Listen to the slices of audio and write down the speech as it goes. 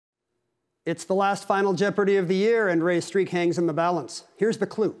It's the last Final Jeopardy of the year, and Ray's streak hangs in the balance. Here's the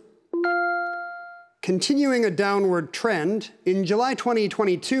clue. Continuing a downward trend, in July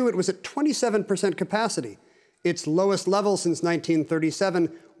 2022, it was at 27% capacity, its lowest level since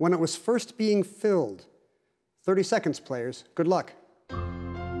 1937, when it was first being filled. 30 seconds, players. Good luck.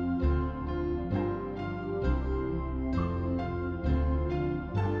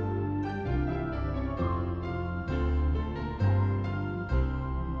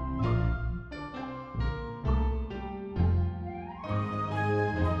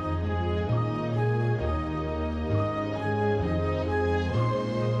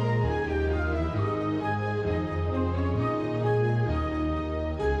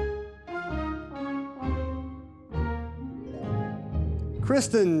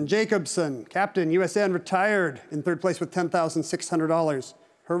 Kristen Jacobson, captain, USN, retired in third place with $10,600.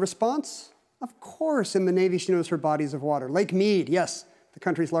 Her response? Of course, in the Navy she knows her bodies of water. Lake Mead, yes, the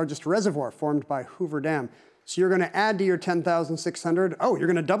country's largest reservoir formed by Hoover Dam. So you're going to add to your $10,600, oh, you're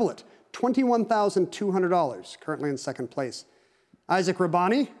going to double it, $21,200, currently in second place. Isaac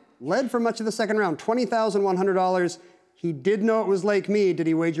Rabani led for much of the second round, $20,100. He did know it was Lake Mead. Did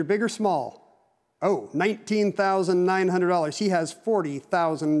he wager big or small? Oh, $19,900. He has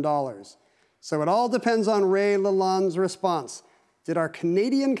 $40,000. So it all depends on Ray Lalonde's response. Did our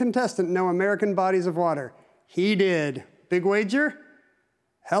Canadian contestant know American bodies of water? He did. Big wager?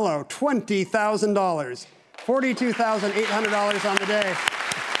 Hello, $20,000. $42,800 on the day.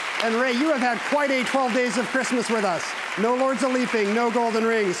 And Ray, you have had quite a 12 days of Christmas with us. No Lords of Leaping, no golden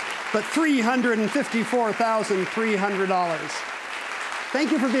rings, but $354,300.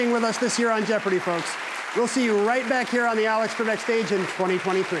 Thank you for being with us this year on Jeopardy, folks. We'll see you right back here on the Alex Trebek stage in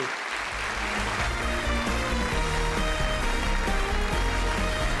 2023.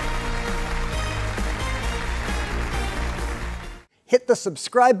 Hit the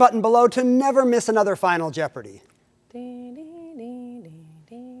subscribe button below to never miss another Final Jeopardy.